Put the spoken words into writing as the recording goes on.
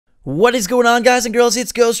What is going on, guys and girls?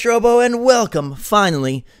 It's GhostRobo, and welcome,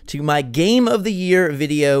 finally, to my Game of the Year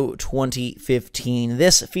video 2015.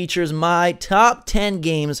 This features my top 10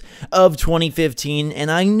 games of 2015,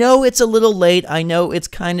 and I know it's a little late. I know it's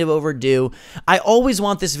kind of overdue. I always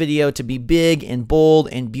want this video to be big and bold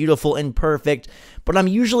and beautiful and perfect, but I'm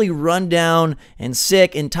usually run down and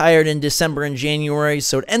sick and tired in December and January,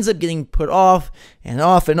 so it ends up getting put off and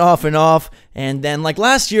off and off and off. And then, like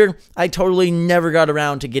last year, I totally never got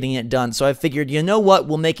around to getting it done. So I figured, you know what,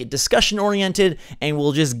 we'll make it discussion-oriented, and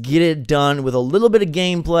we'll just get it done with a little bit of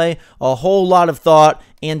gameplay, a whole lot of thought,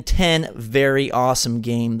 and 10 very awesome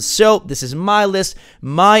games. So this is my list,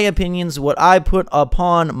 my opinions, what I put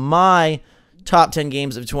upon my top 10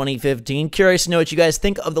 games of 2015. Curious to know what you guys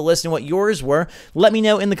think of the list and what yours were. Let me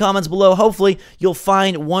know in the comments below. Hopefully, you'll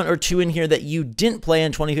find one or two in here that you didn't play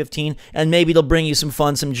in 2015, and maybe it'll bring you some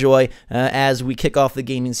fun, some joy as we kick off the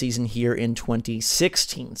gaming season here in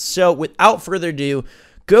 2016. So, without further ado,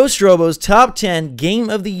 GhostRobo's top 10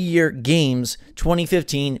 Game of the Year games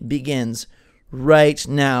 2015 begins right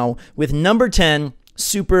now with number 10,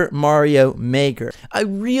 Super Mario Maker. I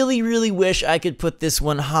really wish I could put this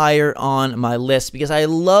one higher on my list because I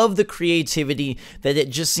love the creativity that it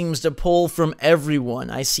just seems to pull from everyone.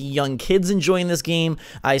 I see young kids enjoying this game.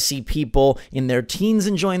 I see people in their teens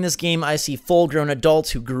enjoying this game. I see full-grown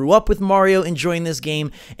adults who grew up with Mario enjoying this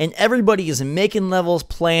game, and everybody is making levels,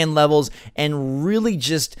 playing levels, and really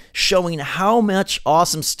just showing how much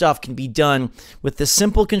awesome stuff can be done with the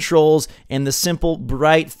simple controls and the simple,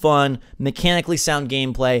 bright, fun, mechanically sound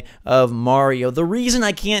gameplay of Mario. The reason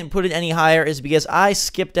I can't put it any higher is because I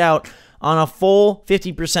skipped out on a full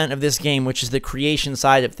 50% of this game, which is the creation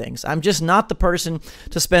side of things. I'm just not the person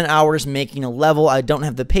to spend hours making a level. I don't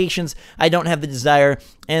have the patience. I don't have the desire.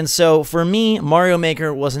 And so for me, Mario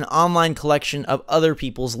Maker was an online collection of other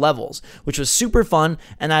people's levels, which was super fun,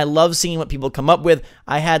 and I love seeing what people come up with.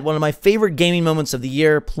 I had one of my favorite gaming moments of the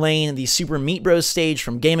year playing the Super Meat Bros stage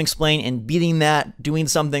from Game Explain and beating that, doing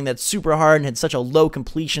something that's super hard and had such a low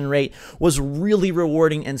completion rate, was really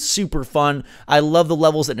rewarding and super fun. I love the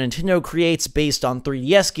levels that Nintendo creates based on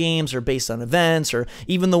 3DS games or based on events, or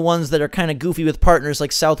even the ones that are kind of goofy with partners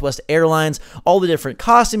like Southwest Airlines, all the different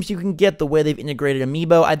costumes you can get, the way they've integrated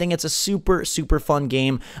Amiibo. I think it's a super fun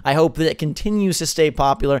game. I hope that it continues to stay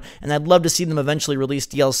popular, and I'd love to see them eventually release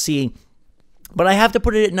DLC. But I have to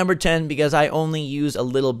put it at number 10 because I only use a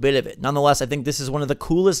little bit of it. Nonetheless, I think this is one of the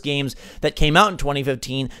coolest games that came out in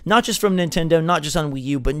 2015, not just from Nintendo, not just on Wii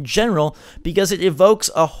U, but in general, because it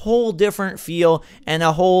evokes a whole different feel and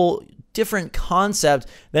a whole different concept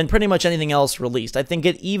than pretty much anything else released. I think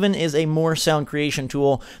it even is a more sound creation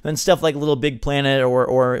tool than stuff like Little Big Planet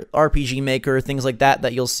or RPG Maker, things like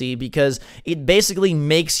that you'll see, because it basically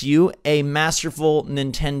makes you a masterful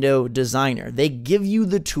Nintendo designer. They give you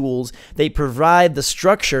the tools, they provide the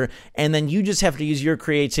structure, and then you just have to use your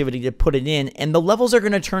creativity to put it in, and the levels are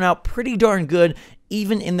going to turn out pretty darn good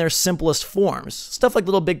even in their simplest forms. Stuff like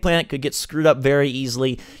Little Big Planet could get screwed up very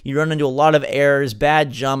easily. You run into a lot of errors,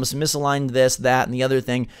 bad jumps, misaligned this, that, and the other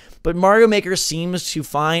thing. But Mario Maker seems to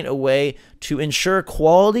find a way to ensure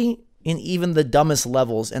quality in even the dumbest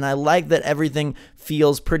levels, and I like that everything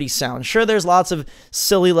feels pretty sound. Sure, there's lots of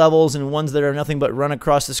silly levels and ones that are nothing but run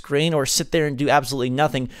across the screen or sit there and do absolutely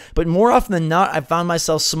nothing, but more often than not, I found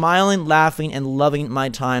myself smiling, laughing, and loving my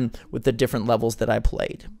time with the different levels that I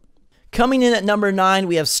played. Coming in at number 9,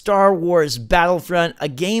 we have Star Wars Battlefront, a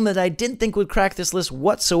game that I didn't think would crack this list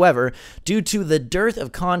whatsoever due to the dearth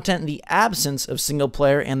of content, the absence of single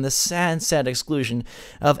player, and the sad exclusion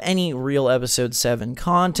of any real Episode 7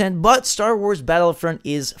 content. But Star Wars Battlefront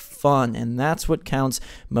is fun, and that's what counts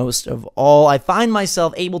most of all. I find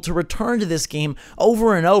myself able to return to this game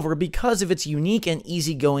over and over because of its unique and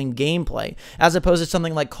easygoing gameplay, as opposed to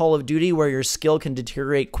something like Call of Duty where your skill can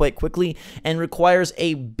deteriorate quite quickly and requires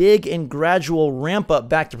a big and gradual ramp up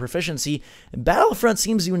back to proficiency. Battlefront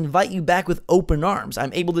seems to invite you back with open arms.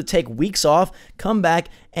 I'm able to take weeks off, come back,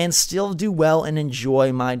 and still do well and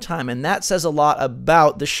enjoy my time. And that says a lot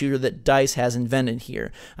about the shooter that DICE has invented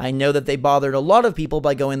here. I know that they bothered a lot of people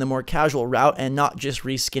by going the more casual route and not just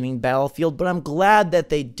reskinning Battlefield, but I'm glad that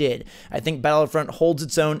they did. I think Battlefront holds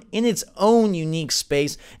its own in its own unique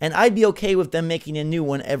space, and I'd be okay with them making a new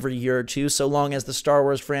one every year or two, so long as the Star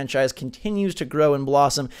Wars franchise continues to grow and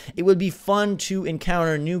blossom. It would be fun to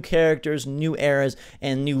encounter new characters, new eras,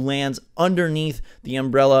 and new lands underneath the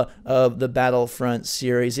umbrella of the Battlefront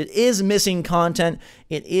series. worries. It is missing content.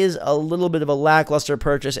 It is a little bit of a lackluster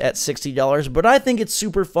purchase at $60, but I think it's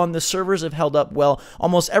super fun. The servers have held up well.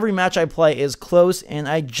 Almost every match I play is close, and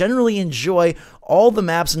I generally enjoy all the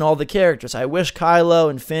maps and all the characters. I wish Kylo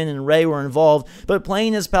and Finn and Rey were involved, but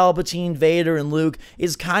playing as Palpatine, Vader, and Luke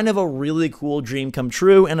is kind of a really cool dream come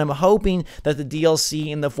true, and I'm hoping that the DLC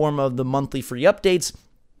in the form of the monthly free updates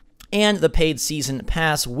and the paid season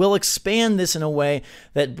pass will expand this in a way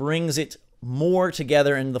that brings it more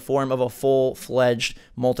together in the form of a full-fledged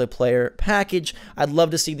multiplayer package. I'd love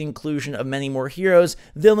to see the inclusion of many more heroes,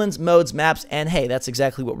 villains, modes, maps, and hey, that's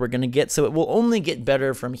exactly what we're going to get, so it will only get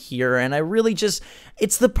better from here, and I really just,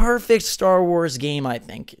 it's the perfect Star Wars game, I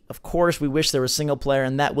think. Of course, we wish there was single player,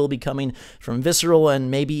 and that will be coming from Visceral and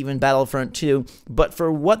maybe even Battlefront 2, but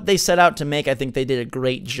for what they set out to make, I think they did a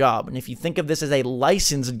great job, and if you think of this as a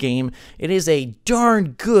licensed game, it is a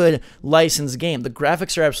darn good licensed game. The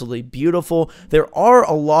graphics are absolutely beautiful. There are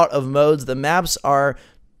a lot of modes. The maps are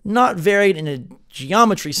not varied in a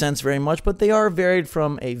geometry sense very much, but they are varied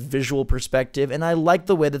from a visual perspective, and I like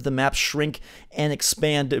the way that the maps shrink and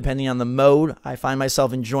expand depending on the mode. I find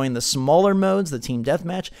myself enjoying the smaller modes, the team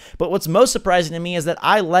deathmatch, but what's most surprising to me is that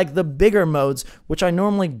I like the bigger modes, which I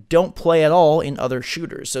normally don't play at all in other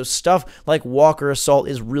shooters. So stuff like Walker Assault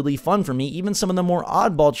is really fun for me. Even some of the more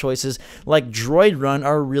oddball choices like Droid Run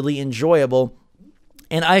are really enjoyable.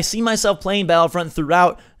 And I see myself playing Battlefront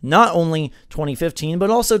throughout not only 2015, but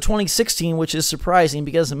also 2016, which is surprising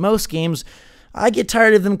because in most games, I get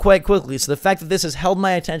tired of them quite quickly. So the fact that this has held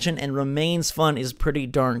my attention and remains fun is pretty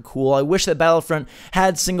darn cool. I wish that Battlefront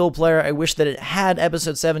had single player. I wish that it had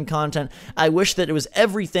Episode 7 content. I wish that it was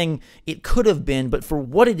everything it could have been, but for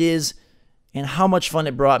what it is and how much fun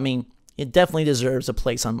it brought me, it definitely deserves a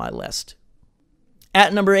place on my list.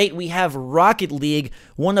 At number 8, we have Rocket League,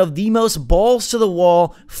 one of the most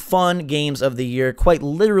balls-to-the-wall fun games of the year. Quite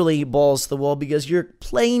literally balls to the wall because you're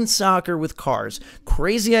playing soccer with cars.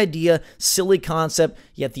 Crazy idea, silly concept,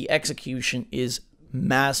 yet the execution is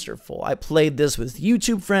masterful. I played this with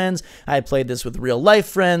YouTube friends, I played this with real-life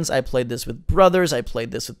friends, I played this with brothers, I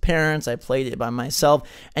played this with parents, I played it by myself,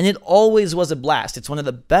 and it always was a blast. It's one of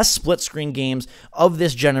the best split-screen games of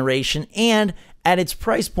this generation, and at its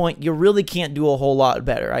price point, you really can't do a whole lot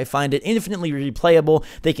better. I find it infinitely replayable.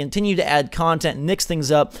 They continue to add content, mix things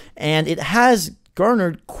up, and it has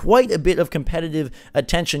garnered quite a bit of competitive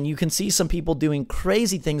attention. You can see some people doing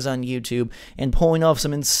crazy things on YouTube and pulling off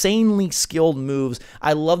some insanely skilled moves.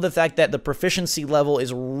 I love the fact that the proficiency level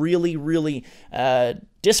is really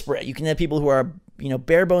disparate. You can have people who are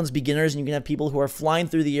bare bones beginners, and you can have people who are flying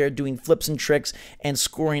through the air doing flips and tricks and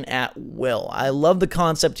scoring at will. I love the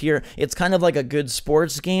concept here. It's kind of like a good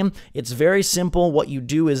sports game. It's very simple. What you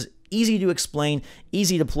do is easy to explain,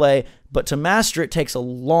 easy to play, but to master it takes a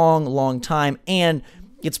long time, and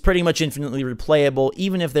it's pretty much infinitely replayable.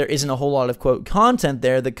 Even if there isn't a whole lot of, quote, content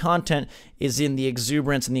there, the content is in the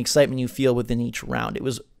exuberance and the excitement you feel within each round. It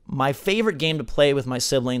was my favorite game to play with my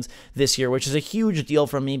siblings this year, which is a huge deal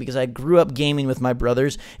for me because I grew up gaming with my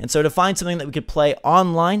brothers, and so to find something that we could play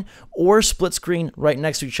online or split screen right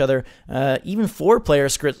next to each other, even 4-player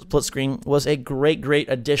split screen, was a great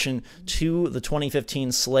addition to the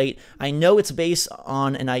 2015 slate. I know it's based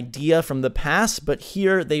on an idea from the past, but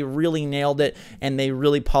here they really nailed it and they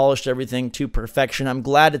really polished everything to perfection. I'm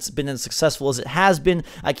glad it's been as successful as it has been.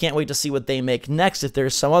 I can't wait to see what they make next. If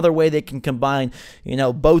there's some other way they can combine,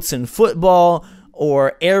 boats and football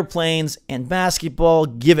or airplanes and basketball,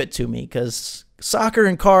 give it to me, because soccer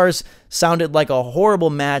and cars sounded like a horrible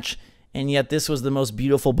match, and yet this was the most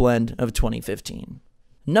beautiful blend of 2015.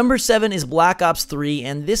 Number 7 is Black Ops 3,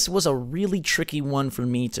 and this was a really tricky one for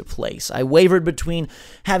me to place. I wavered between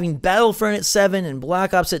having Battlefront at 7 and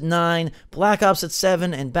Black Ops at 9, Black Ops at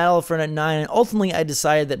 7 and Battlefront at 9, and ultimately I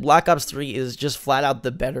decided that Black Ops 3 is just flat out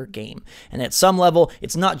the better game. And at some level,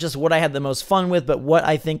 it's not just what I had the most fun with, but what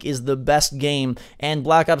I think is the best game, and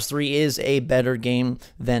Black Ops 3 is a better game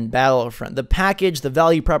than Battlefront. The package, the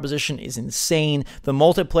value proposition is insane, the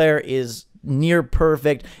multiplayer is near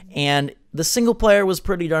perfect, and the single player was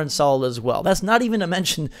pretty darn solid as well. That's not even to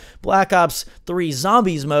mention Black Ops 3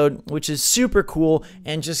 Zombies mode, which is super cool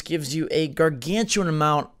and just gives you a gargantuan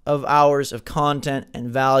amount of hours of content and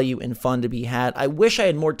value and fun to be had. I wish I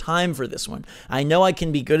had more time for this one. I know I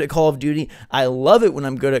can be good at Call of Duty. I love it when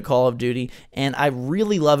I'm good at Call of Duty, and I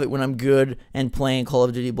really love it when I'm good and playing Call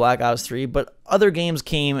of Duty Black Ops 3, but other games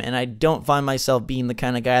came, and I don't find myself being the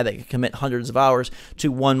kind of guy that can commit hundreds of hours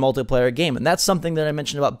to one multiplayer game, and that's something that I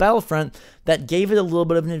mentioned about Battlefront that gave it a little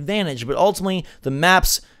bit of an advantage, but ultimately, the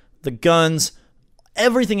maps, the guns,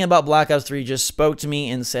 Everything about Black Ops 3 just spoke to me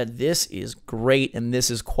and said, this is great, and this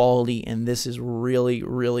is quality, and this is really,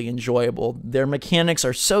 really enjoyable. Their mechanics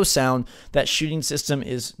are so sound. That shooting system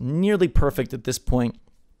is nearly perfect at this point.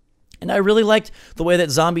 And I really liked the way that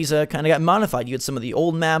zombies kind of got modified. You had some of the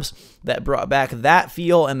old maps that brought back that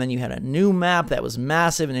feel, and then you had a new map that was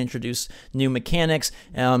massive and introduced new mechanics.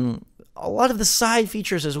 A lot of the side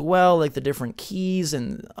features as well, like the different keys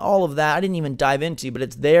and all of that, I didn't even dive into, but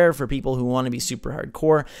it's there for people who want to be super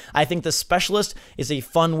hardcore. I think the Specialist is a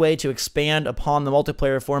fun way to expand upon the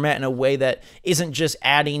multiplayer format in a way that isn't just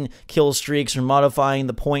adding kill streaks or modifying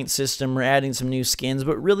the point system or adding some new skins,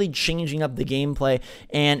 but really changing up the gameplay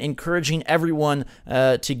and encouraging everyone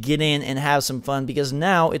to get in and have some fun, because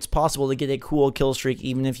now it's possible to get a cool kill streak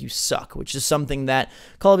even if you suck, which is something that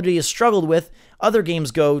Call of Duty has struggled with. Other games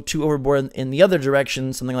go too overboard in the other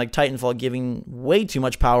direction, something like Titanfall giving way too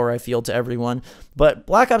much power, I feel, to everyone. But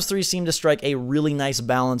Black Ops 3 seemed to strike a really nice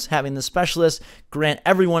balance, having the Specialist grant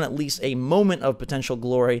everyone at least a moment of potential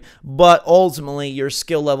glory, but ultimately your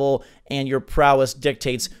skill level and your prowess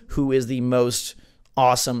dictates who is the most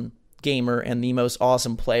awesome gamer and the most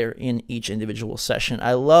awesome player in each individual session.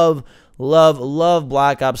 I love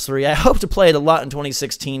Black Ops 3. I hope to play it a lot in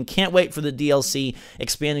 2016. Can't wait for the DLC,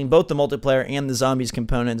 expanding both the multiplayer and the zombies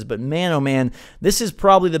components. But man, oh man, this is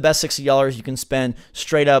probably the best $60 you can spend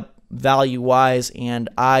straight up value-wise, and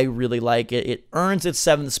I really like it. It earns its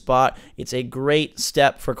 7th spot. It's a great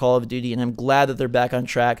step for Call of Duty, and I'm glad that they're back on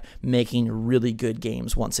track making really good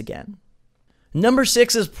games once again. Number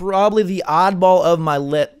 6 is probably the oddball of my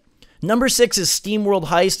list. Number 6 is SteamWorld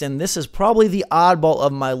Heist, and this is probably the oddball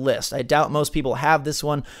of my list. I doubt most people have this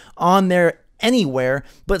one on there anywhere,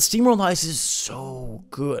 but SteamWorld Heist is so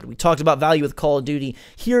good. We talked about value with Call of Duty.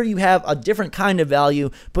 Here you have a different kind of value,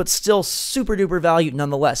 but still super duper value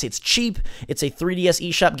nonetheless. It's cheap, it's a 3DS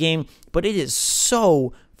eShop game, but it is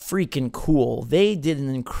so freaking cool. They did an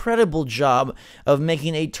incredible job of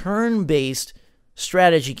making a turn-based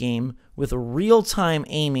strategy game with real-time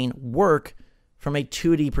aiming work from a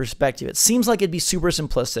 2D perspective. It seems like it'd be super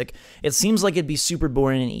simplistic. It seems like it'd be super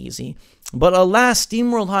boring and easy. But alas,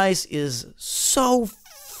 SteamWorld Heist is so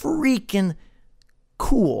freaking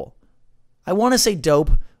cool. I want to say dope,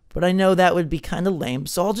 but I know that would be kind of lame,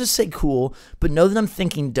 so I'll just say cool, but know that I'm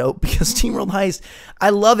thinking dope, because SteamWorld Heist, I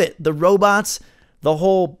love it. The robots, the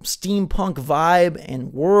whole steampunk vibe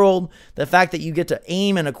and world, the fact that you get to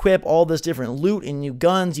aim and equip all this different loot and new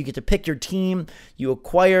guns, you get to pick your team, you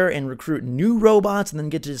acquire and recruit new robots, and then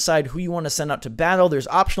get to decide who you want to send out to battle. There's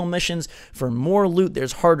optional missions for more loot,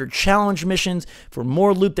 there's harder challenge missions for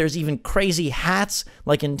more loot, there's even crazy hats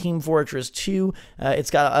like in Team Fortress 2.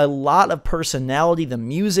 It's got a lot of personality, the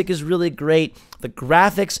music is really great, the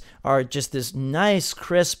graphics are just this nice,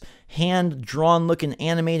 crisp, hand-drawn looking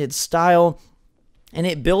animated style. And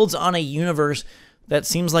it builds on a universe that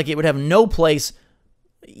seems like it would have no place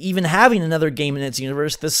even having another game in its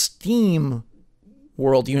universe, the Steam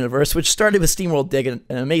World universe, which started with SteamWorld Dig, an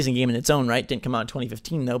amazing game in its own right. Didn't come out in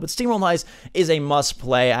 2015, though. But SteamWorld Heist is a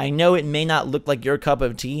must-play. I know it may not look like your cup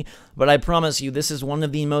of tea, but I promise you this is one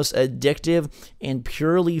of the most addictive and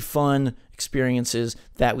purely fun experiences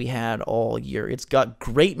that we had all year. It's got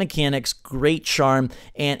great mechanics, great charm,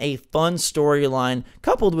 and a fun storyline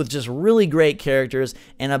coupled with just really great characters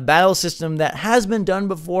and a battle system that has been done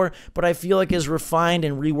before, but I feel like is refined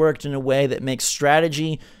and reworked in a way that makes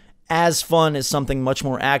strategy as fun as something much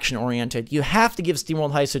more action-oriented. You have to give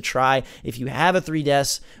SteamWorld Heist a try. If you have a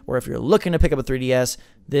 3DS or if you're looking to pick up a 3DS,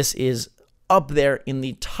 this is up there in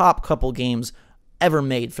the top couple games ever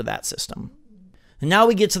made for that system. And now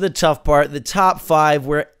we get to the tough part, the top 5,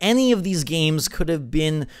 where any of these games could have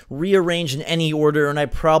been rearranged in any order and I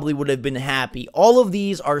probably would have been happy. All of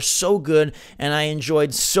these are so good and I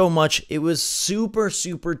enjoyed so much. It was super,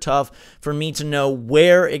 super tough for me to know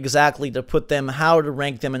where exactly to put them, how to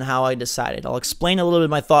rank them, and how I decided. I'll explain a little bit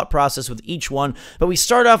of my thought process with each one, but we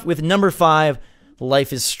start off with number 5,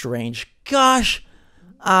 Life is Strange. Gosh,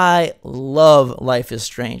 I love Life is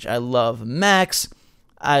Strange. I love Max.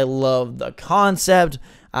 I love the concept.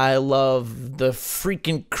 I love the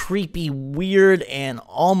freaking creepy, weird, and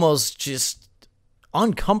almost just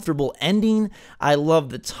uncomfortable ending. I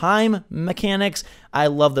love the time mechanics. I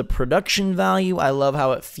love the production value. I love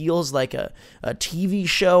how it feels like a TV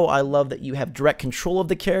show. I love that you have direct control of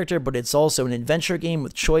the character, but it's also an adventure game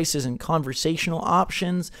with choices and conversational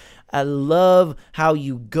options. I love how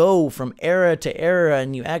you go from era to era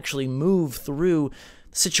and you actually move through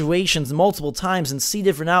situations multiple times and see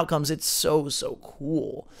different outcomes. It's so, so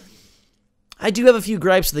cool. I do have a few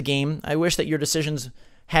gripes with the game. I wish that your decisions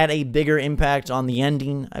had a bigger impact on the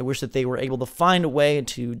ending. I wish that they were able to find a way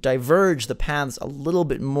to diverge the paths a little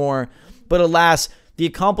bit more. But alas, the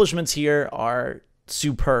accomplishments here are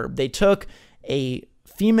superb. They took a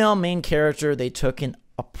female main character, they took a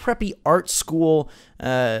preppy art school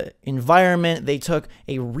environment, they took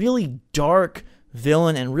a really dark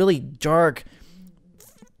villain and really dark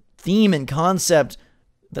theme and concept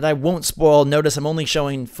that I won't spoil. Notice I'm only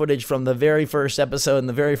showing footage from the very first episode and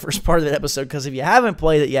the very first part of that episode, because if you haven't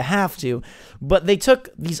played it, you have to. But they took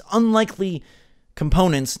these unlikely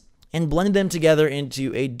components and blended them together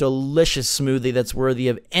into a delicious smoothie that's worthy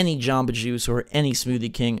of any Jamba Juice or any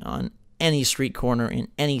Smoothie King on any street corner in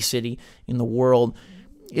any city in the world.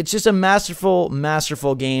 It's just a masterful,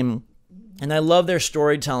 masterful game, and I love their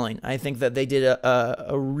storytelling. I think that they did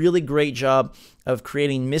a really great job of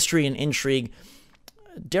creating mystery and intrigue.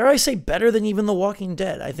 Dare I say, better than even The Walking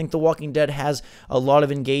Dead. I think The Walking Dead has a lot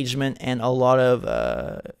of engagement and a lot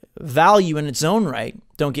of value in its own right,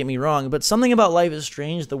 don't get me wrong, but something about Life is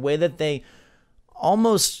Strange, the way that they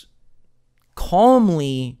almost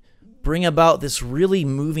calmly bring about this really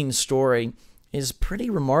moving story, is pretty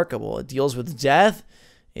remarkable. It deals with death,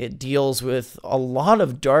 it deals with a lot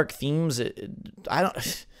of dark themes.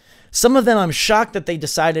 Some of them I'm shocked that they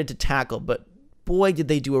decided to tackle, but boy, did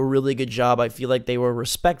they do a really good job. I feel like they were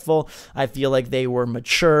respectful. I feel like they were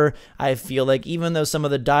mature. I feel like even though some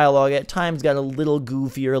of the dialogue at times got a little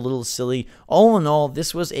goofy or a little silly, all in all,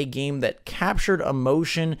 this was a game that captured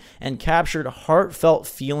emotion and captured heartfelt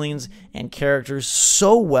feelings and characters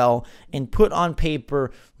so well and put on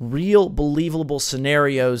paper real believable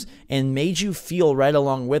scenarios and made you feel right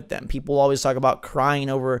along with them. People always talk about crying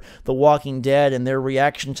over The Walking Dead and their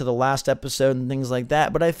reaction to the last episode and things like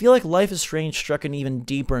that, but I feel like Life is Strange struck an even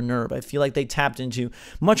deeper nerve. I feel like they tapped into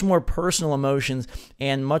much more personal emotions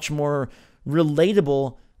and much more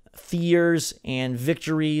relatable fears and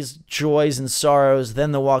victories, joys and sorrows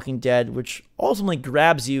than The Walking Dead, which ultimately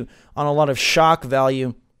grabs you on a lot of shock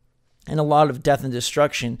value and a lot of death and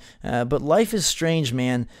destruction. But Life is Strange,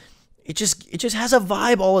 man, it just has a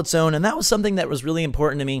vibe all its own, and that was something that was really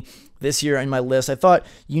important to me this year in my list. I thought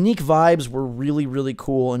unique vibes were really, really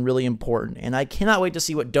cool and really important, and I cannot wait to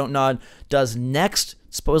see what Don't Nod does next.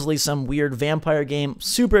 Supposedly some weird vampire game.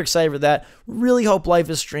 Super excited for that. Really hope Life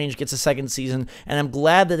is Strange gets a second season, and I'm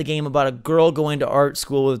glad that a game about a girl going to art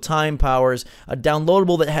school with time powers, a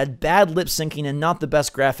downloadable that had bad lip syncing and not the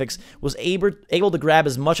best graphics, was able to grab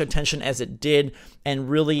as much attention as it did and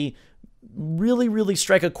really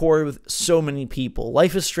strike a chord with so many people.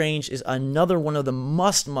 Life is Strange is another one of the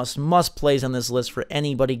must plays on this list for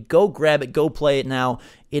anybody. Go grab it, go play it now.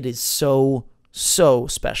 It is so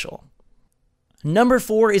special. Number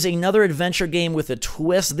 4 is another adventure game with a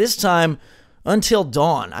twist, this time Until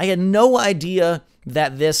Dawn. I had no idea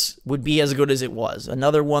that this would be as good as it was.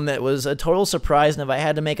 Another one that was a total surprise, and if I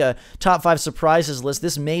had to make a top 5 surprises list,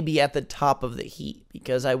 this may be at the top of the heap,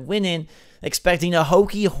 because I went in expecting a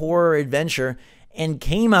hokey horror adventure and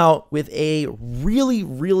came out with a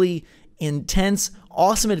really intense,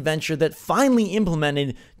 awesome adventure that finally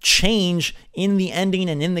implemented change in the ending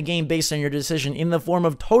and in the game based on your decision in the form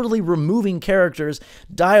of totally removing characters,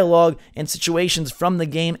 dialogue, and situations from the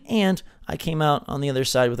game, and I came out on the other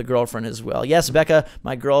side with a girlfriend as well. Yes, Becca,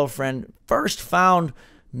 my girlfriend, first found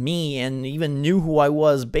me and even knew who I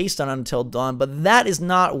was based on Until Dawn, but that is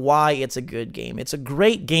not why it's a good game. It's a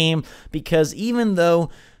great game because even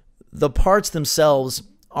though the parts themselves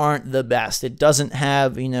aren't the best, it doesn't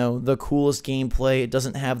have, the coolest gameplay, it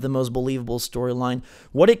doesn't have the most believable storyline,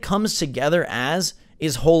 what it comes together as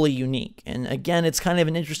is wholly unique. And again, it's kind of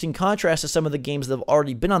an interesting contrast to some of the games that have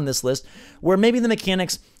already been on this list, where maybe the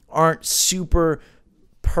mechanics aren't super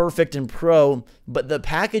perfect and pro, but the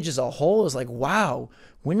package as a whole is like, wow,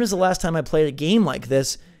 when was the last time I played a game like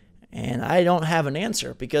this? And I don't have an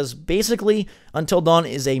answer, because basically Until Dawn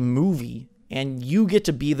is a movie, and you get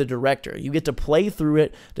to be the director. You get to play through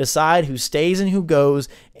it, decide who stays and who goes,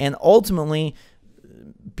 and ultimately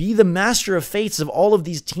be the master of fates of all of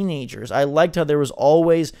these teenagers. I liked how there was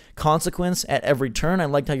always consequence at every turn. I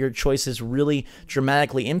liked how your choices really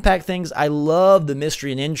dramatically impact things. I love the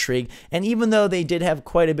mystery and intrigue, and even though they did have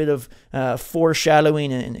quite a bit of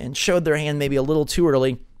foreshadowing and showed their hand maybe a little too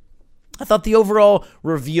early, I thought the overall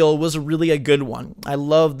reveal was really a good one. I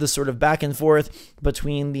loved the sort of back and forth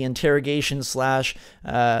between the interrogation slash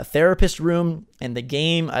therapist room and the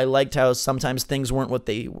game. I liked how sometimes things weren't what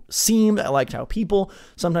they seemed. I liked how people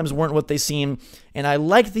sometimes weren't what they seemed. And I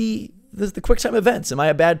liked the quick time events. Am I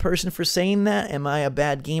a bad person for saying that? Am I a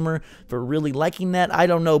bad gamer for really liking that? I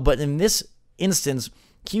don't know. But in this instance,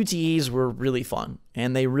 QTEs were really fun,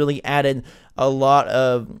 and they really added a lot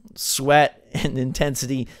of sweat and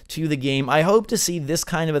intensity to the game. I hope to see this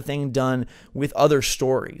kind of a thing done with other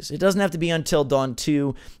stories. It doesn't have to be Until Dawn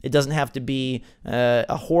 2. It doesn't have to be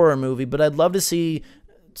a horror movie, but I'd love to see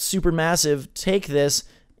Supermassive take this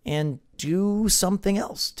and do something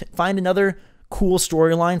else. Find another cool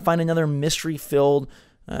storyline, find another mystery-filled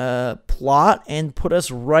plot, and put us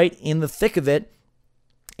right in the thick of it,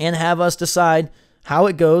 and have us decide how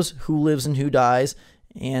it goes, who lives and who dies,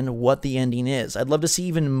 and what the ending is. I'd love to see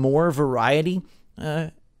even more variety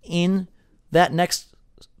in that next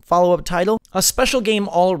follow-up title. A special game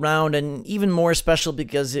all around, and even more special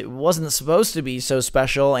because it wasn't supposed to be so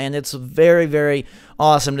special, and it's very, very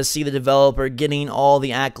awesome to see the developer getting all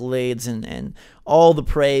the accolades and all the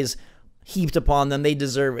praise heaped upon them. They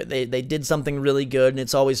deserve it. They did something really good, and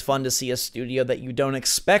it's always fun to see a studio that you don't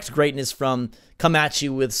expect greatness from come at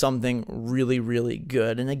you with something really, really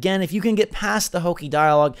good. And again, if you can get past the hokey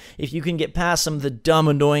dialogue, if you can get past some of the dumb,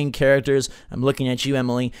 annoying characters, I'm looking at you,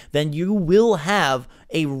 Emily, then you will have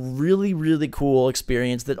a really, really cool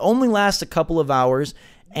experience that only lasts a couple of hours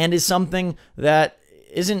and is something that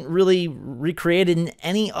isn't really recreated in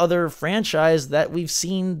any other franchise that we've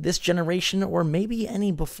seen this generation or maybe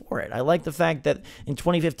any before it. I like the fact that in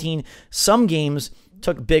 2015, some games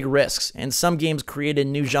took big risks, and some games created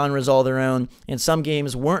new genres all their own, and some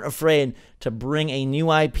games weren't afraid to bring a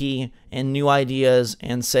new IP and new ideas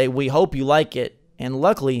and say, we hope you like it. And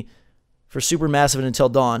luckily, for Supermassive and Until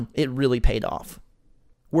Dawn, it really paid off.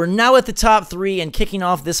 We're now at the top 3, and kicking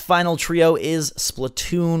off this final trio is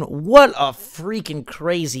Splatoon. What a freaking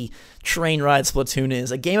crazy train ride Splatoon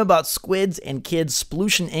is. A game about squids and kids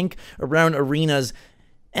splooshing ink around arenas.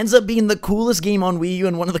 Ends up being the coolest game on Wii U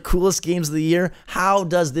and one of the coolest games of the year. How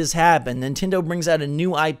does this happen? Nintendo brings out a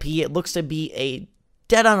new IP. It looks to be a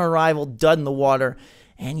dead-on-arrival dud in the water.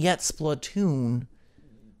 And yet Splatoon...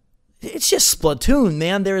 it's just Splatoon,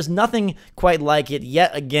 man. There is nothing quite like it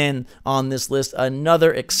yet again on this list.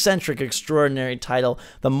 Another eccentric, extraordinary title.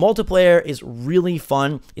 The multiplayer is really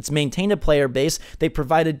fun. It's maintained a player base. They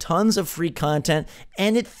provided tons of free content,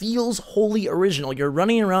 and it feels wholly original. You're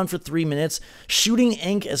running around for 3 minutes, shooting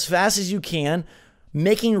ink as fast as you can,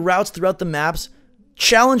 making routes throughout the maps,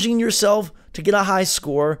 challenging yourself to get a high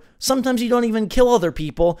score. Sometimes you don't even kill other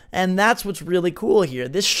people, and that's what's really cool here.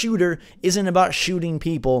 This shooter isn't about shooting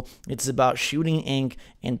people, it's about shooting ink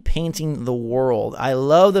and painting the world. I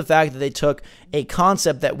love the fact that they took a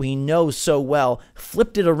concept that we know so well,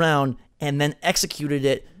 flipped it around, and then executed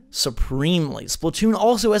it supremely. Splatoon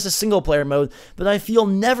also has a single player mode that I feel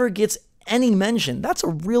never gets any mention. That's a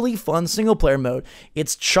really fun single player mode.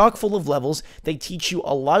 It's chock full of levels. They teach you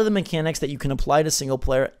a lot of the mechanics that you can apply to single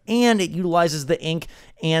player, and it utilizes the ink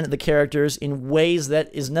and the characters in ways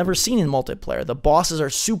that is never seen in multiplayer. The bosses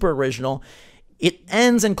are super original. It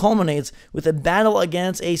ends and culminates with a battle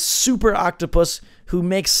against a super octopus who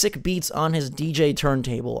makes sick beats on his DJ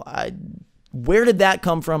turntable. Where did that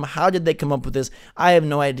come from? How did they come up with this? I have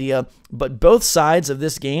no idea. But both sides of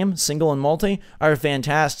this game, single and multi, are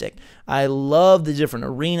fantastic. I love the different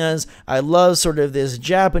arenas. I love sort of this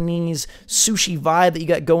Japanese sushi vibe that you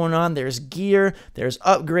got going on. There's gear, there's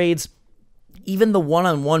upgrades. Even the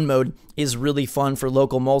one-on-one mode is really fun for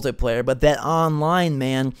local multiplayer. But that online,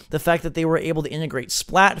 man, the fact that they were able to integrate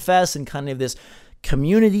Splatfest and kind of this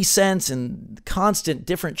community sense and constant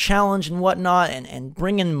different challenge and whatnot, and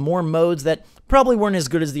bring in more modes that probably weren't as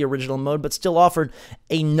good as the original mode, but still offered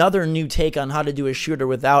another new take on how to do a shooter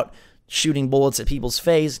without shooting bullets at people's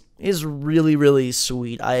face, is really, really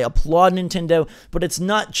sweet. I applaud Nintendo, but it's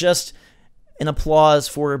not just an applause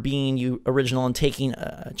for being original and taking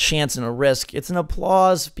a chance and a risk. It's an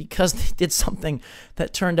applause because they did something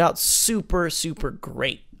that turned out super, super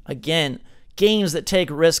great. Again, games that take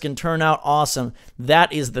risk and turn out awesome.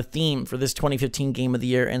 That is the theme for this 2015 Game of the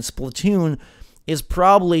Year, and Splatoon is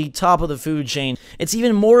probably top of the food chain. It's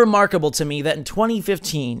even more remarkable to me that in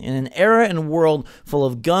 2015, in an era and world full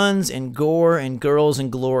of guns and gore and girls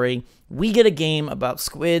and glory, we get a game about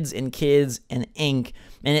squids and kids and ink,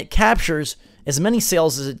 and it captures as many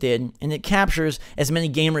sales as it did, and it captures as many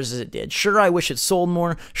gamers as it did. Sure, I wish it sold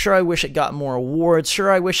more. Sure, I wish it got more awards.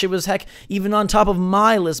 Sure, I wish it was, heck, even on top of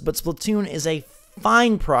my list, but Splatoon is a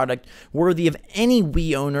fine product worthy of any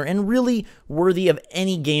Wii owner and really worthy of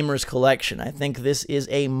any gamer's collection. I think this is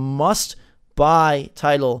a must-buy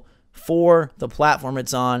title for the platform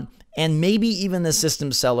it's on, and maybe even the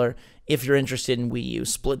system seller if you're interested in Wii U.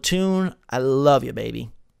 Splatoon, I love you,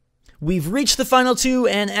 baby. We've reached the final two,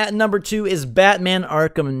 and at number 2 is Batman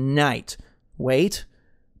Arkham Knight. Wait,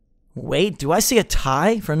 do I see a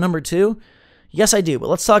tie for number 2? Yes, I do, but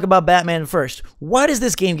let's talk about Batman first. Why does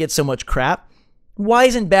this game get so much crap? Why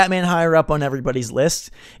isn't Batman higher up on everybody's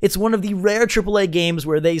list? It's one of the rare AAA games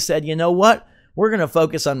where they said, you know what? We're going to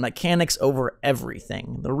focus on mechanics over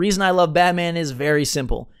everything. The reason I love Batman is very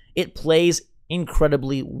simple. It plays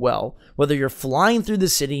incredibly well. Whether you're flying through the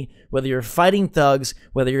city, whether you're fighting thugs,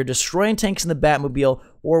 whether you're destroying tanks in the Batmobile,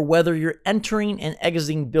 or whether you're entering and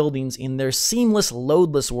exiting buildings in their seamless,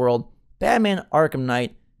 loadless world, Batman Arkham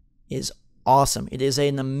Knight is awesome. It is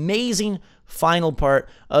an amazing final part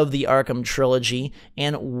of the Arkham trilogy,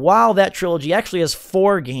 and while that trilogy actually has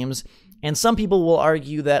 4 games, and some people will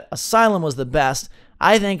argue that Asylum was the best,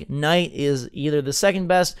 I think Knight is either the second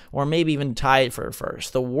best or maybe even tied for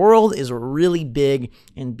first. The world is really big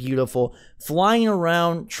and beautiful. Flying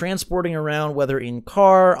around, transporting around, whether in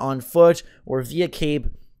car, on foot, or via cape,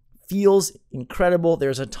 feels incredible.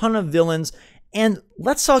 There's a ton of villains. And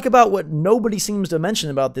let's talk about what nobody seems to mention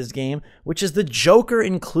about this game, which is the Joker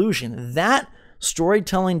inclusion. That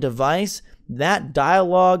storytelling device, that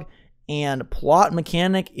dialogue and plot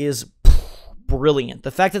mechanic is brilliant.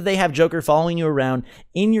 The fact that they have Joker following you around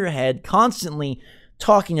in your head, constantly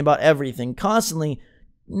talking about everything, constantly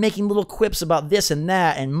making little quips about this and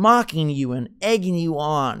that, and mocking you and egging you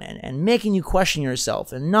on and making you question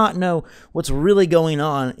yourself and not know what's really going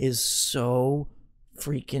on is so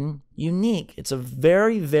freaking unique. It's a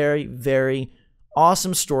very, very, very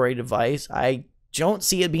awesome story device. I don't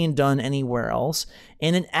see it being done anywhere else,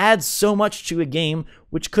 and it adds so much to a game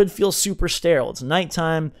which could feel super sterile. It's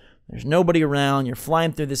nighttime, there's nobody around, you're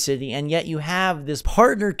flying through the city, and yet you have this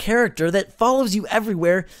partner character that follows you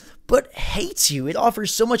everywhere but hates you. It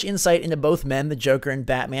offers so much insight into both men, the Joker and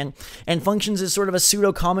Batman, and functions as sort of a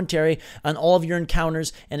pseudo-commentary on all of your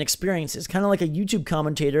encounters and experiences, kind of like a YouTube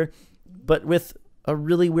commentator, but with a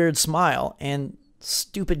really weird smile and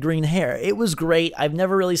stupid green hair. It was great. I've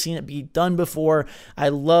never really seen it be done before. I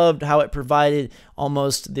loved how it provided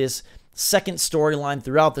almost this second storyline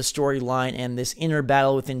throughout the storyline and this inner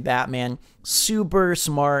battle within Batman. Super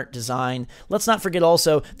smart design. Let's not forget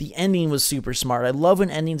also the ending was super smart. I love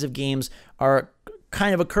when endings of games are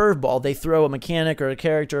kind of a curveball. They throw a mechanic or a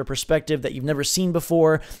character or a perspective that you've never seen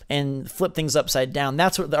before and flip things upside down.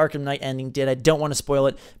 That's what the Arkham Knight ending did. I don't want to spoil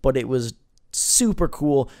it, but it was super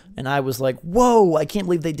cool, and I was like, whoa, I can't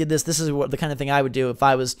believe they did this. This is the kind of thing I would do if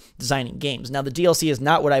I was designing games. Now, the DLC is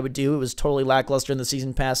not what I would do. It was totally lackluster, and the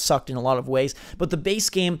Season Pass sucked in a lot of ways, but the base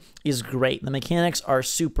game is great. The mechanics are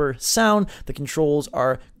super sound. The controls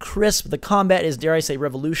are crisp. The combat is, dare I say,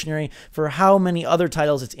 revolutionary for how many other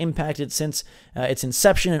titles it's impacted since its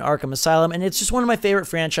inception in Arkham Asylum, and it's just one of my favorite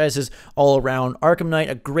franchises all around. Arkham Knight,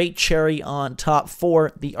 a great cherry on top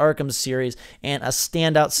for the Arkham series, and a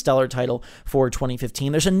standout stellar title for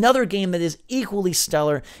 2015. There's another game that is equally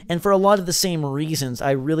stellar, and for a lot of the same reasons.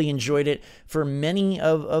 I really enjoyed it for many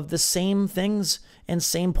of the same things and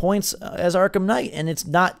same points as Arkham Knight, and it's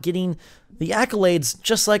not getting the accolades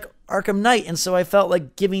just like Arkham Knight, and so I felt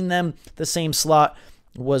like giving them the same slot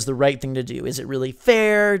was the right thing to do. Is it really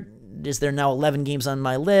fair? Is there now 11 games on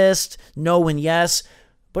my list? No and yes,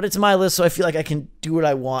 but it's my list, so I feel like I can do what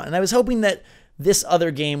I want, and I was hoping that this other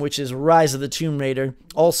game, which is Rise of the Tomb Raider,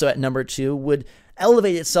 also at number 2, would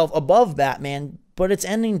elevate itself above Batman, but its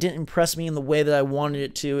ending didn't impress me in the way that I wanted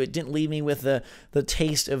it to. It didn't leave me with the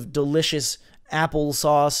taste of delicious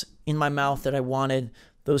applesauce in my mouth that I wanted.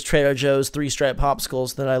 Those Trader Joe's 3-stripe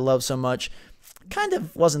popsicles that I love so much kind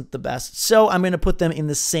of wasn't the best, so I'm going to put them in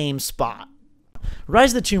the same spot.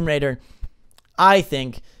 Rise of the Tomb Raider, I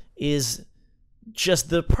think, is just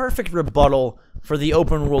the perfect rebuttal for the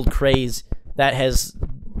open world craze that has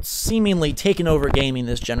seemingly taken over gaming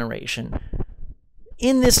this generation.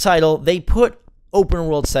 In this title, they put open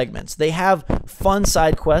world segments. They have fun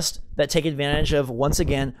side quests that take advantage of, once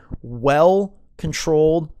again,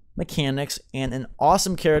 well-controlled mechanics and an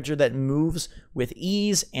awesome character that moves with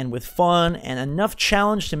ease and with fun and enough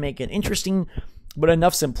challenge to make it interesting, but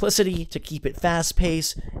enough simplicity to keep it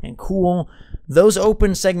fast-paced and cool. Those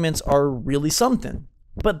open segments are really something.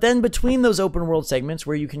 But then between those open world segments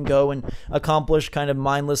where you can go and accomplish kind of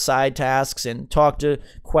mindless side tasks and talk to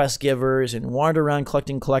quest givers and wander around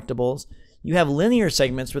collecting collectibles, you have linear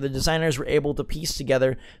segments where the designers were able to piece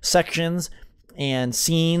together sections and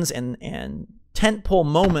scenes and tentpole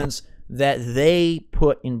moments that they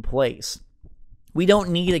put in place. We don't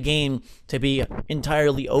need a game to be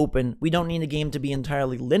entirely open. We don't need a game to be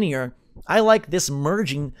entirely linear. I like this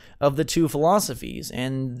merging of the two philosophies,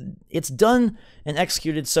 and it's done and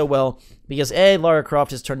executed so well because A, Lara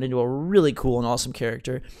Croft has turned into a really cool and awesome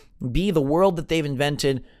character. B, the world that they've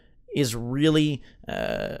invented is really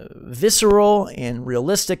visceral and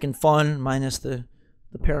realistic and fun, minus the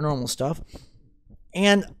paranormal stuff.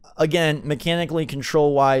 And again, mechanically,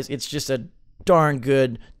 control-wise, it's just a darn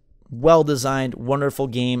good, well-designed, wonderful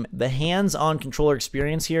game. The hands-on controller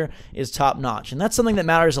experience here is top-notch, and that's something that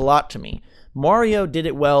matters a lot to me. Mario did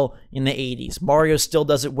it well in the 80s. Mario still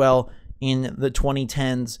does it well in the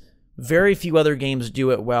 2010s. Very few other games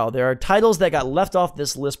do it well. There are titles that got left off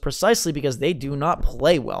this list precisely because they do not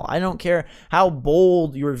play well. I don't care how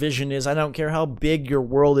bold your vision is. I don't care how big your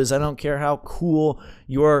world is. I don't care how cool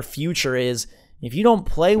your future is. If you don't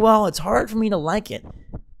play well, it's hard for me to like it.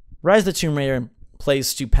 Rise of the Tomb Raider plays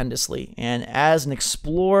stupendously, and as an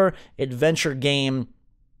explore adventure game,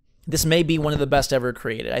 this may be one of the best ever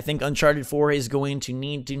created. I think Uncharted 4 is going to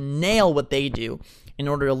need to nail what they do in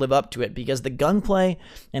order to live up to it, because the gunplay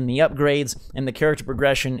and the upgrades and the character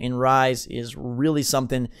progression in Rise is really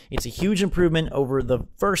something. It's a huge improvement over the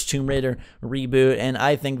first Tomb Raider reboot, and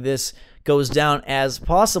I think this goes down as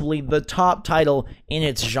possibly the top title in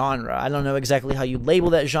its genre. I don't know exactly how you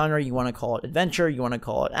label that genre. You want to call it adventure, you want to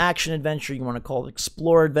call it action adventure, you want to call it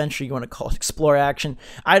explore adventure, you want to call it explore action.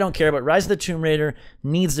 I don't care, but Rise of the Tomb Raider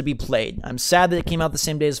needs to be played. I'm sad that it came out the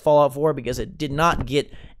same day as Fallout 4 because it did not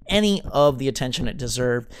get any of the attention it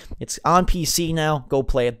deserved. It's on PC now, go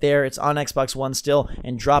play it there. It's on Xbox One still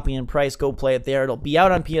and dropping in price, go play it there. It'll be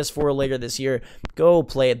out on PS4 later this year, go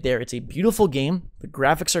play it there. It's a beautiful game, the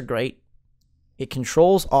graphics are great, it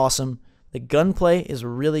controls awesome, the gunplay is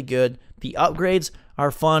really good, the upgrades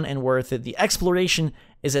are fun and worth it, the exploration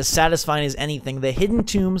is as satisfying as anything, the hidden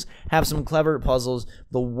tombs have some clever puzzles,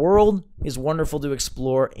 the world is wonderful to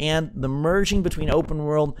explore, and the merging between open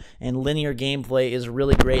world and linear gameplay is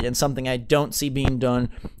really great and something I don't see being done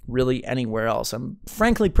really anywhere else. I'm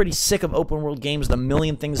frankly pretty sick of open world games with a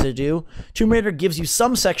million things to do. Tomb Raider gives you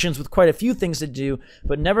some sections with quite a few things to do,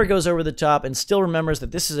 but never goes over the top and still remembers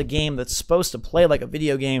that this is a game that's supposed to play like a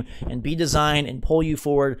video game and be designed and pull you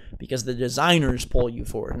forward because the designers pull you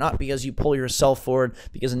forward, not because you pull yourself forward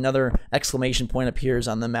because another exclamation point appears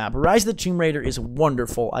on the map. Rise of the Tomb Raider is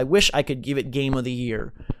wonderful. I wish I could give it Game of the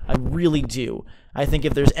Year. I really do. I think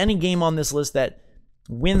if there's any game on this list that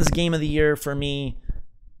wins Game of the Year for me,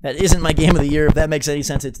 that isn't my Game of the Year, if that makes any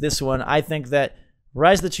sense, it's this one. I think that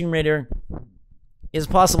Rise of the Tomb Raider is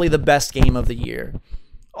possibly the best game of the year.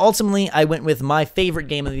 Ultimately, I went with my favorite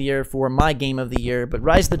game of the year for my Game of the Year, but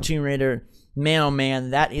Rise of the Tomb Raider, man oh man,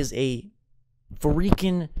 that is a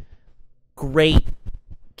freaking great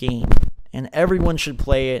game, and everyone should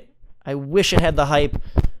play it. I wish it had the hype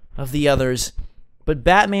of the others, but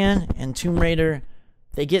Batman and Tomb Raider,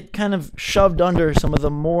 they get kind of shoved under some of the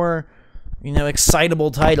more, excitable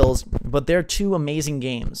titles, but they're two amazing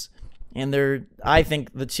games, and they're, I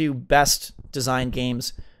think, the two best designed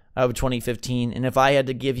games of 2015, and if I had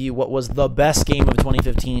to give you what was the best game of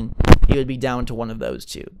 2015, it would be down to one of those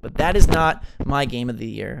two. But that is not my Game of the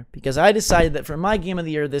Year, because I decided that for my Game of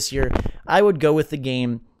the Year this year, I would go with the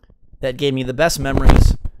game that gave me the best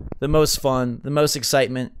memories, the most fun, the most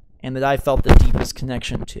excitement, and that I felt the deepest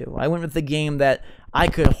connection to. I went with the game that I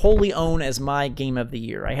could wholly own as my Game of the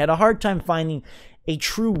Year. I had a hard time finding a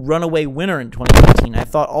true runaway winner in 2015. I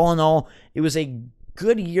thought all in all, it was a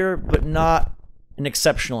good year, but not an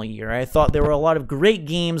exceptional year. I thought there were a lot of great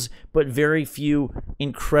games, but very few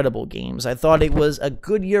incredible games. I thought it was a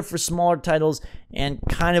good year for smaller titles and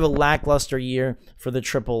kind of a lackluster year for the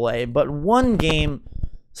AAA. But one game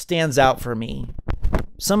stands out for me.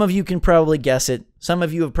 Some of you can probably guess it. Some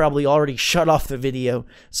of you have probably already shut off the video.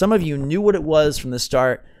 Some of you knew what it was from the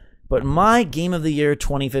start. But my Game of the Year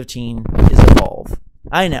 2015 is Evolve.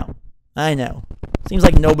 I know. Seems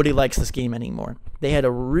like nobody likes this game anymore. They had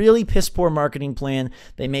a really piss-poor marketing plan.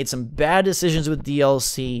 They made some bad decisions with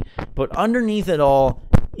DLC. But underneath it all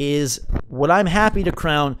is what I'm happy to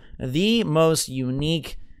crown the most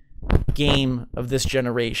unique game of this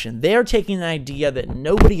generation. They are taking an idea that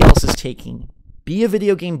nobody else is taking. Be a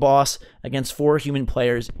video game boss against 4 human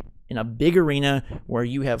players in a big arena where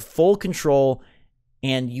you have full control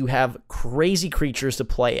and you have crazy creatures to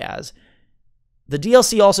play as. The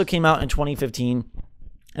DLC also came out in 2015,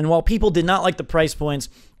 and while people did not like the price points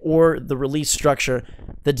or the release structure,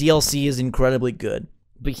 the DLC is incredibly good.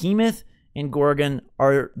 Behemoth and Gorgon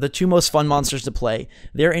are the two most fun monsters to play.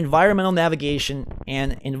 Their environmental navigation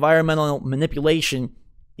and environmental manipulation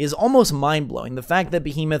is almost mind-blowing. The fact that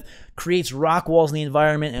Behemoth creates rock walls in the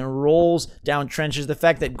environment and rolls down trenches, the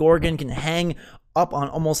fact that Gorgon can hang up on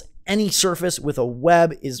almost any surface with a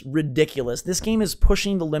web is ridiculous. This game is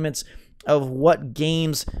pushing the limits of what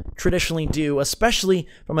games traditionally do, especially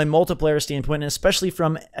from a multiplayer standpoint, and especially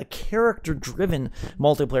from a character-driven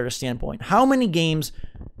multiplayer standpoint. How many games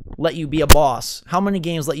let you be a boss? How many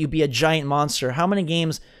games let you be a giant monster? How many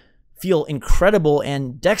games feel incredible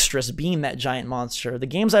and dexterous being that giant monster. The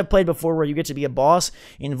games I've played before where you get to be a boss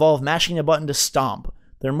involve mashing a button to stomp.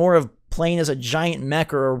 They're more of playing as a giant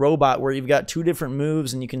mech or a robot where you've got 2 different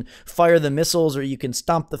moves and you can fire the missiles, or you can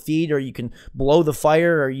stomp the feet, or you can blow the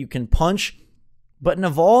fire, or you can punch. But in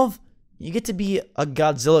Evolve, you get to be a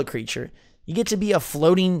Godzilla creature. You get to be a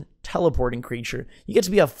floating, teleporting creature. You get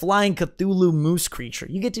to be a flying Cthulhu moose creature.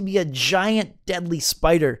 You get to be a giant, deadly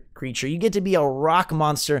spider creature. You get to be a rock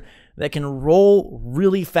monster that can roll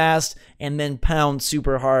really fast and then pound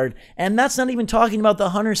super hard. And that's not even talking about the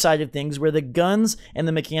hunter side of things, where the guns and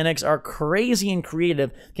the mechanics are crazy and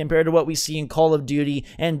creative compared to what we see in Call of Duty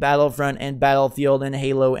and Battlefront and Battlefield and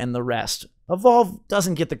Halo and the rest. Evolve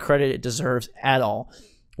doesn't get the credit it deserves at all.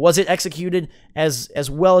 Was it executed as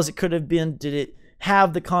well as it could have been? Did it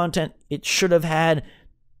have the content it should have had?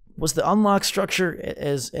 Was the unlock structure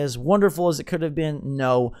as wonderful as it could have been?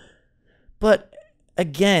 No. But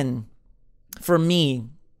again, for me,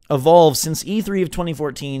 Evolve, since E3 of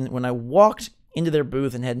 2014, when I walked into their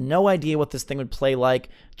booth and had no idea what this thing would play like,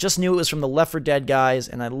 just knew it was from the Left 4 Dead guys,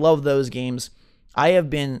 and I love those games, I have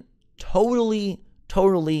been totally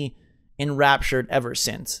enraptured ever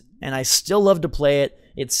since. And I still love to play it.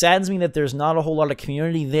 It saddens me that there's not a whole lot of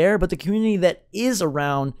community there, but the community that is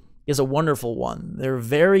around is a wonderful one. They're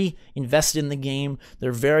very invested in the game.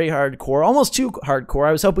 They're very hardcore, almost too hardcore.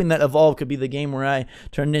 I was hoping that Evolve could be the game where I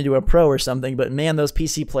turned into a pro or something, but man, those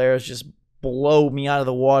PC players just blow me out of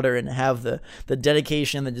the water and have the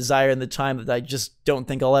dedication and the desire and the time that I just don't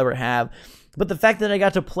think I'll ever have. But the fact that I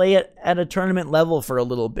got to play it at a tournament level for a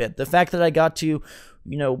little bit, the fact that I got to,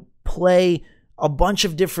 play a bunch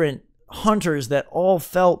of different hunters that all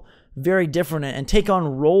felt very different and take on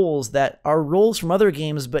roles that are roles from other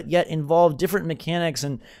games, but yet involve different mechanics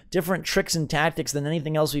and different tricks and tactics than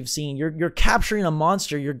anything else we've seen. You're capturing a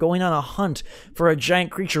monster. You're going on a hunt for a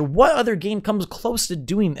giant creature. What other game comes close to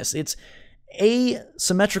doing this? It's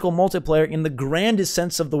asymmetrical multiplayer in the grandest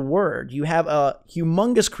sense of the word. You have a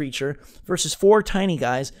humongous creature versus 4 tiny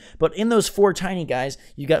guys, but in those 4 tiny guys,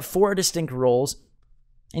 you got 4 distinct roles,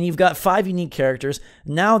 and you've got 5 unique characters.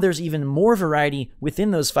 Now there's even more variety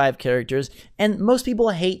within those 5 characters, and most people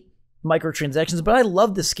hate microtransactions, but I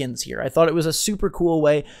love the skins here. I thought it was a super cool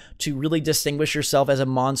way to really distinguish yourself as a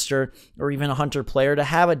monster or even a hunter player, to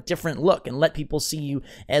have a different look and let people see you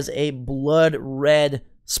as a blood red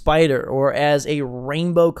spider, or as a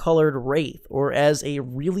rainbow colored wraith, or as a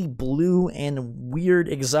really blue and weird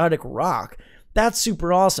exotic rock. That's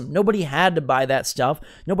super awesome. Nobody had to buy that stuff.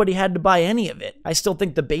 Nobody had to buy any of it. I still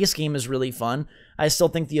think the base game is really fun. I still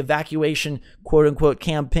think the evacuation quote-unquote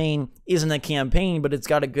campaign isn't a campaign, but it's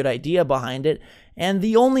got a good idea behind it. And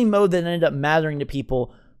the only mode that ended up mattering to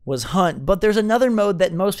people was Hunt, but there's another mode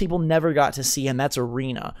that most people never got to see, and that's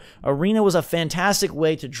Arena. Arena was a fantastic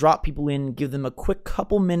way to drop people in, give them a quick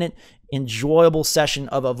couple-minute enjoyable session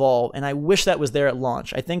of Evolve, and I wish that was there at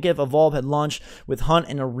launch. I think if Evolve had launched with Hunt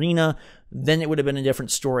and Arena, then it would have been a different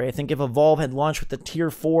story. I think if Evolve had launched with the Tier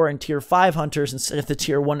 4 and Tier 5 hunters instead of the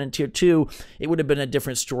Tier 1 and Tier 2, it would have been a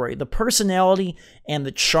different story. The personality and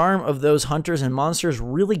the charm of those hunters and monsters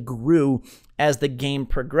really grew as the game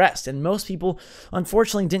progressed, and most people,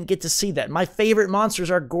 unfortunately, didn't get to see that. My favorite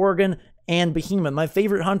monsters are Gorgon and Behemoth. My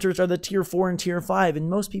favorite hunters are the Tier 4 and Tier 5, and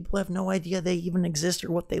most people have no idea they even exist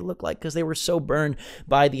or what they look like because they were so burned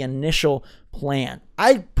by the initial plan.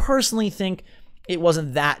 I personally think it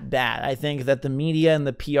wasn't that bad. I think that the media and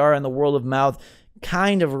the PR and the word of mouth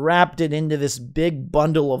kind of wrapped it into this big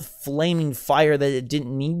bundle of flaming fire that it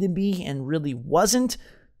didn't need to be and really wasn't.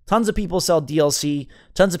 Tons of people sell DLC.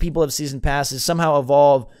 Tons of people have season passes. Somehow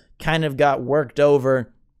Evolve kind of got worked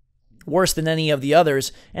over worse than any of the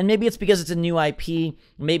others. And maybe it's because it's a new IP.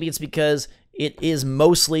 Maybe it's because it is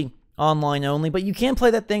mostly online only. But you can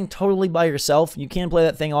play that thing totally by yourself. You can play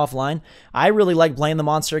that thing offline. I really like playing the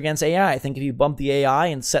monster against AI. I think if you bump the AI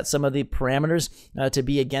and set some of the parameters to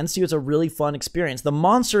be against you, it's a really fun experience. The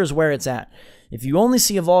monster is where it's at. If you only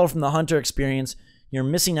see Evolve from the hunter experience, you're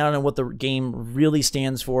missing out on what the game really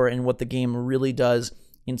stands for and what the game really does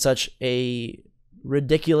in such a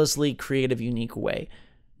ridiculously creative, unique way.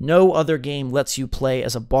 No other game lets you play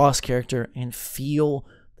as a boss character and feel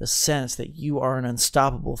the sense that you are an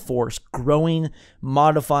unstoppable force, growing,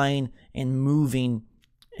 modifying, and moving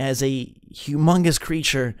as a humongous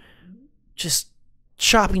creature, just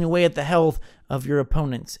chopping away at the health of your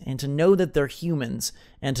opponents, and to know that they're humans,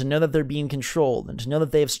 and to know that they're being controlled, and to know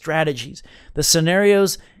that they have strategies. The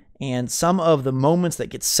scenarios and some of the moments that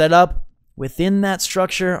get set up within that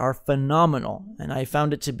structure are phenomenal, and I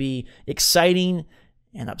found it to be exciting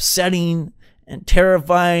and upsetting and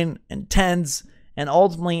terrifying and tense and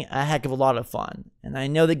ultimately a heck of a lot of fun. And I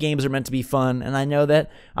know that games are meant to be fun, and I know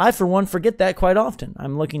that I, for one, forget that quite often.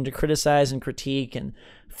 I'm looking to criticize and critique and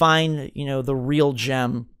find, the real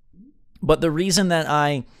gem. But the reason that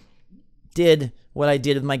I did what I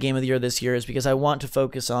did with my Game of the Year this year is because I want to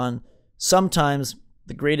focus on sometimes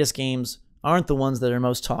the greatest games aren't the ones that are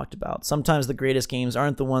most talked about. Sometimes the greatest games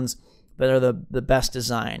aren't the ones that are the best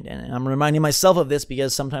designed. And I'm reminding myself of this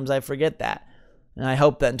because sometimes I forget that. And I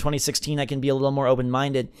hope that in 2016 I can be a little more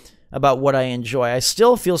open-minded about what I enjoy. I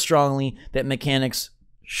still feel strongly that mechanics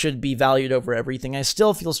should be valued over everything. I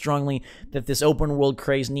still feel strongly that this open world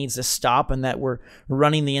craze needs to stop and that we're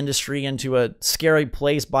running the industry into a scary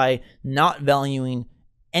place by not valuing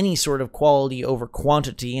any sort of quality over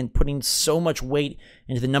quantity and putting so much weight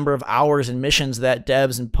into the number of hours and missions that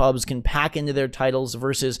devs and pubs can pack into their titles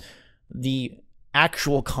versus the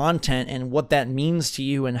actual content and what that means to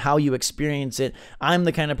you and how you experience it. I'm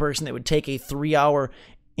the kind of person that would take a 3-hour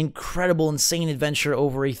incredible, insane adventure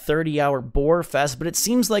over a 30-hour bore fest, but it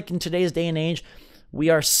seems like in today's day and age, we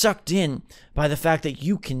are sucked in by the fact that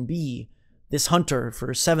you can be this hunter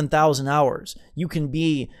for 7,000 hours. You can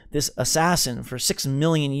be this assassin for 6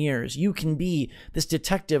 million years. You can be this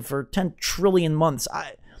detective for 10 trillion months.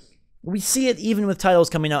 We see it even with titles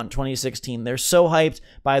coming out in 2016. They're so hyped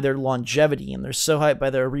by their longevity and they're so hyped by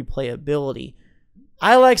their replayability.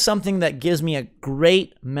 I like something that gives me a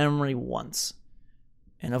great memory once.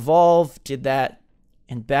 And Evolve did that,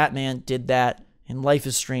 and Batman did that, and Life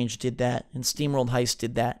is Strange did that, and SteamWorld Heist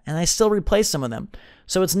did that, and I still replay some of them.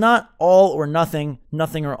 So it's not all or nothing,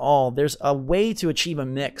 nothing or all. There's a way to achieve a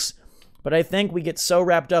mix. But I think we get so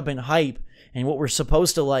wrapped up in hype and what we're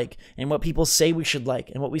supposed to like and what people say we should like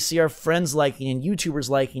and what we see our friends liking and YouTubers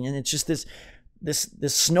liking, and it's just this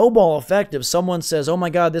snowball effect of someone says, oh my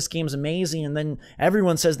god, this game's amazing, and then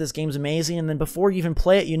everyone says this game's amazing, and then before you even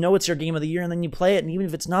play it, you know it's your game of the year, and then you play it, and even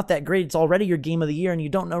if it's not that great, it's already your game of the year, and you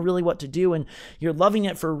don't know really what to do, and you're loving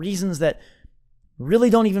it for reasons that really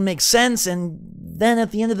don't even make sense, and then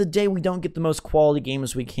at the end of the day, we don't get the most quality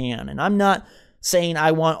games we can. And I'm not saying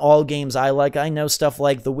I want all games I like. I know stuff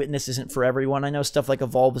like The Witness isn't for everyone. I know stuff like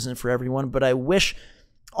Evolve isn't for everyone, but I wish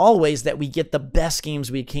always that we get the best games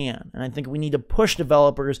we can. And I think we need to push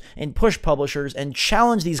developers and push publishers and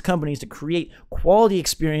challenge these companies to create quality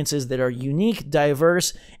experiences that are unique,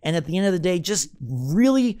 diverse, and at the end of the day, just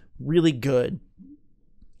really, really good.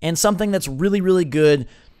 And something that's really, really good,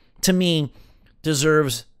 to me,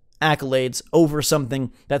 deserves accolades over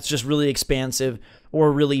something that's just really expansive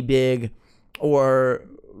or really big or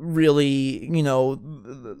really,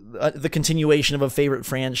 the continuation of a favorite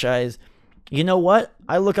franchise. You know what?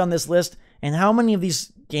 I look on this list, and how many of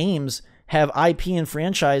these games have IP and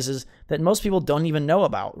franchises that most people don't even know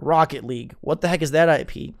about? Rocket League. What the heck is that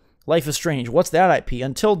IP? Life is Strange. What's that IP?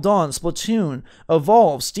 Until Dawn, Splatoon,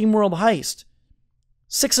 Evolve, SteamWorld Heist.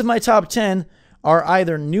 6 of my top 10 are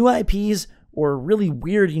either new IPs or really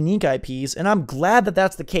weird, unique IPs, and I'm glad that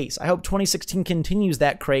that's the case. I hope 2016 continues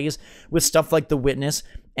that craze with stuff like The Witness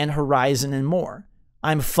and Horizon and more.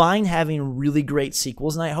 I'm fine having really great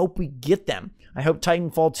sequels, and I hope we get them. I hope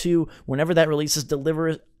Titanfall 2, whenever that releases,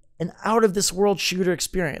 delivers an out-of-this-world shooter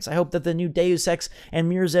experience. I hope that the new Deus Ex and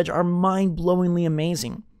Mirror's Edge are mind-blowingly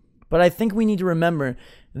amazing. But I think we need to remember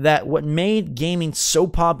that what made gaming so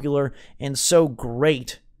popular and so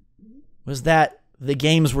great was that the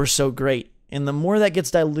games were so great. And the more that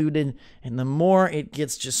gets diluted and the more it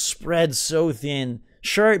gets just spread so thin,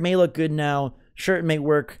 sure, it may look good now. Sure, it may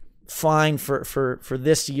work fine for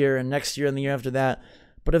this year and next year and the year after that.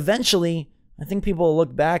 But eventually, I think people will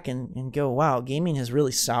look back and go, wow, gaming has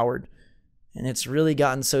really soured. And it's really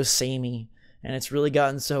gotten so samey. And it's really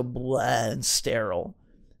gotten so blah and sterile.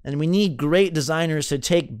 And we need great designers to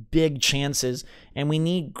take big chances. And we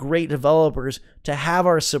need great developers to have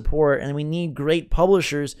our support. And we need great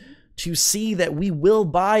publishers to see that we will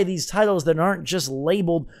buy these titles that aren't just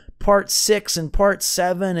labeled Part 6 and Part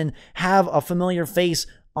 7 and have a familiar face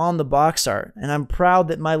on the box art. And I'm proud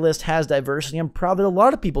that my list has diversity. I'm proud that a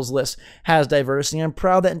lot of people's list has diversity. I'm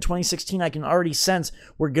proud that in 2016 I can already sense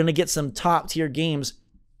we're going to get some top tier games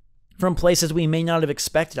from places we may not have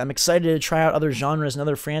expected. I'm excited to try out other genres and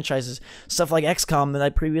other franchises, stuff like XCOM that I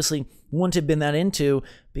previously wouldn't have been that into,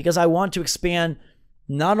 because I want to expand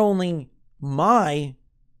not only my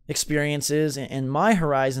experiences and my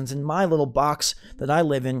horizons and my little box that I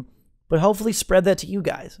live in, but hopefully spread that to you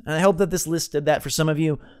guys. And I hope that this list did that for some of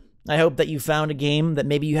you. I hope that you found a game that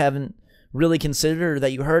maybe you haven't really considered or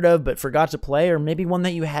that you heard of but forgot to play, or maybe one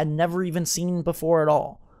that you had never even seen before at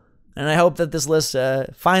all. And I hope that this list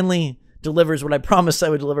finally delivers what I promised I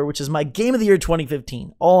would deliver, which is my Game of the Year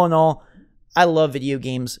 2015. All in all, I love video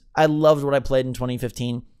games. I loved what I played in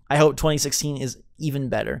 2015. I hope 2016 is even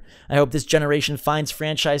better. I hope this generation finds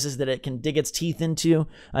franchises that it can dig its teeth into.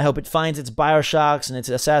 I hope it finds its BioShocks and its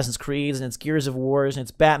Assassin's Creeds and its Gears of Wars and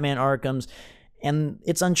its Batman Arkhams and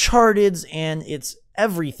its Uncharted's and its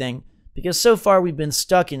everything. Because so far we've been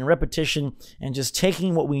stuck in repetition and just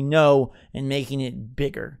taking what we know and making it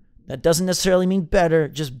bigger. That doesn't necessarily mean better,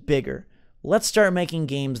 just bigger. Let's start making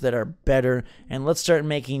games that are better, and let's start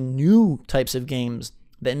making new types of games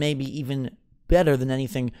that may be even better than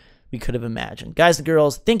anything we could have imagined. Guys and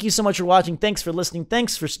girls, thank you so much for watching. Thanks for listening.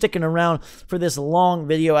 Thanks for sticking around for this long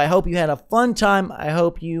video. I hope you had a fun time. I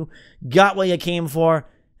hope you got what you came for.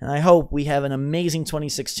 And I hope we have an amazing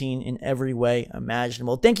 2016 in every way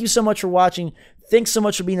imaginable. Thank you so much for watching. Thanks so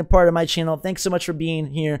much for being a part of my channel. Thanks so much for being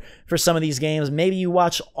here for some of these games. Maybe you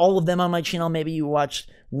watch all of them on my channel. Maybe you watch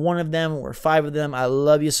one of them or 5 of them. I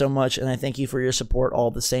love you so much, and I thank you for your support all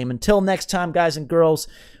the same. Until next time, guys and girls,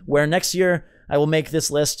 where next year I will make this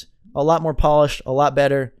list a lot more polished, a lot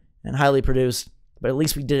better, and highly produced. But at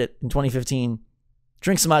least we did it in 2015.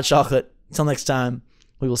 Drink some hot chocolate. Until next time,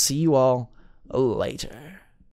 we will see you all later.